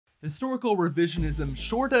Historical revisionism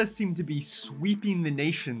sure does seem to be sweeping the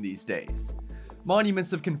nation these days.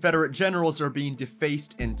 Monuments of Confederate generals are being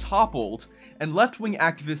defaced and toppled, and left-wing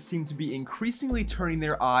activists seem to be increasingly turning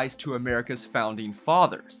their eyes to America's founding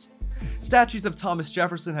fathers. Statues of Thomas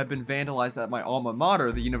Jefferson have been vandalized at my alma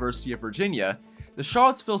mater, the University of Virginia. The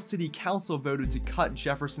Charlottesville City Council voted to cut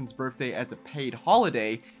Jefferson's birthday as a paid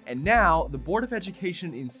holiday, and now the Board of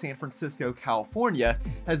Education in San Francisco, California,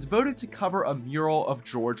 has voted to cover a mural of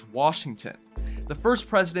George Washington, the first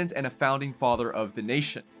president and a founding father of the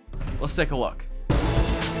nation. Let's take a look.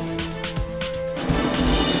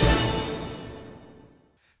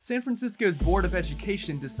 San Francisco's Board of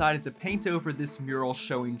Education decided to paint over this mural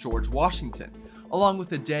showing George Washington, along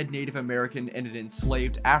with a dead Native American and an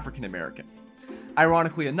enslaved African American.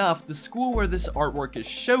 Ironically enough, the school where this artwork is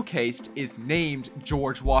showcased is named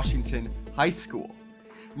George Washington High School.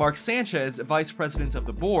 Mark Sanchez, vice president of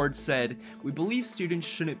the board, said, "We believe students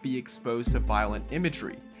shouldn't be exposed to violent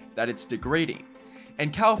imagery, that it's degrading."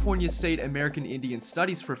 And California State American Indian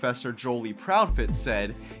Studies professor Jolie Proudfoot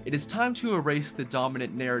said, "It is time to erase the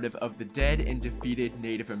dominant narrative of the dead and defeated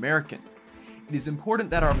Native American. It is important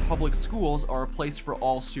that our public schools are a place for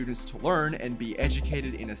all students to learn and be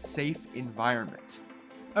educated in a safe environment."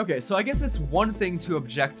 Okay, so I guess it's one thing to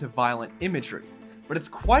object to violent imagery, but it's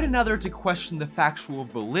quite another to question the factual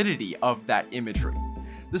validity of that imagery.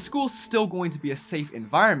 The school's still going to be a safe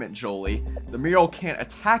environment, Jolie. The mural can't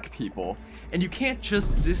attack people, and you can't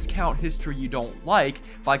just discount history you don't like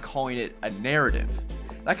by calling it a narrative.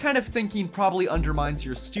 That kind of thinking probably undermines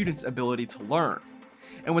your students' ability to learn.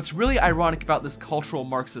 And what's really ironic about this cultural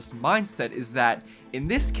Marxist mindset is that, in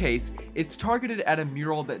this case, it's targeted at a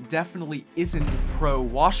mural that definitely isn't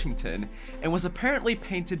pro-Washington, and was apparently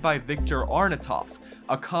painted by Viktor Arnatov,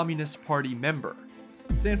 a Communist Party member.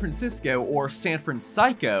 San Francisco, or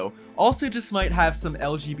FranPSYCHO, also just might have some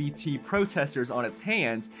LGBT protesters on its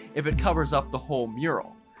hands if it covers up the whole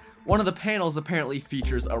mural. One of the panels apparently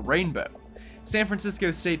features a rainbow. San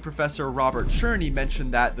Francisco State professor Robert Cherney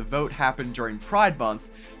mentioned that the vote happened during Pride Month,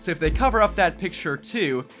 so if they cover up that picture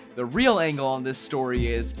too, the real angle on this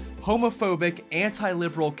story is homophobic,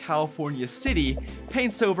 anti-liberal California city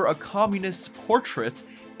paints over a communist portrait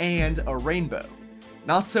and a rainbow.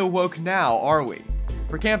 Not so woke now, are we?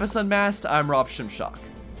 For Campus Unmasked, I'm Shimshock.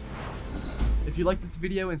 If you like this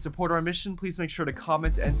video and support our mission, please make sure to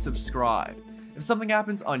comment and subscribe. If something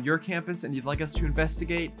happens on your campus and you'd like us to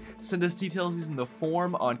investigate, send us details using the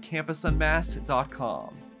form on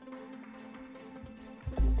campusunmasked.com.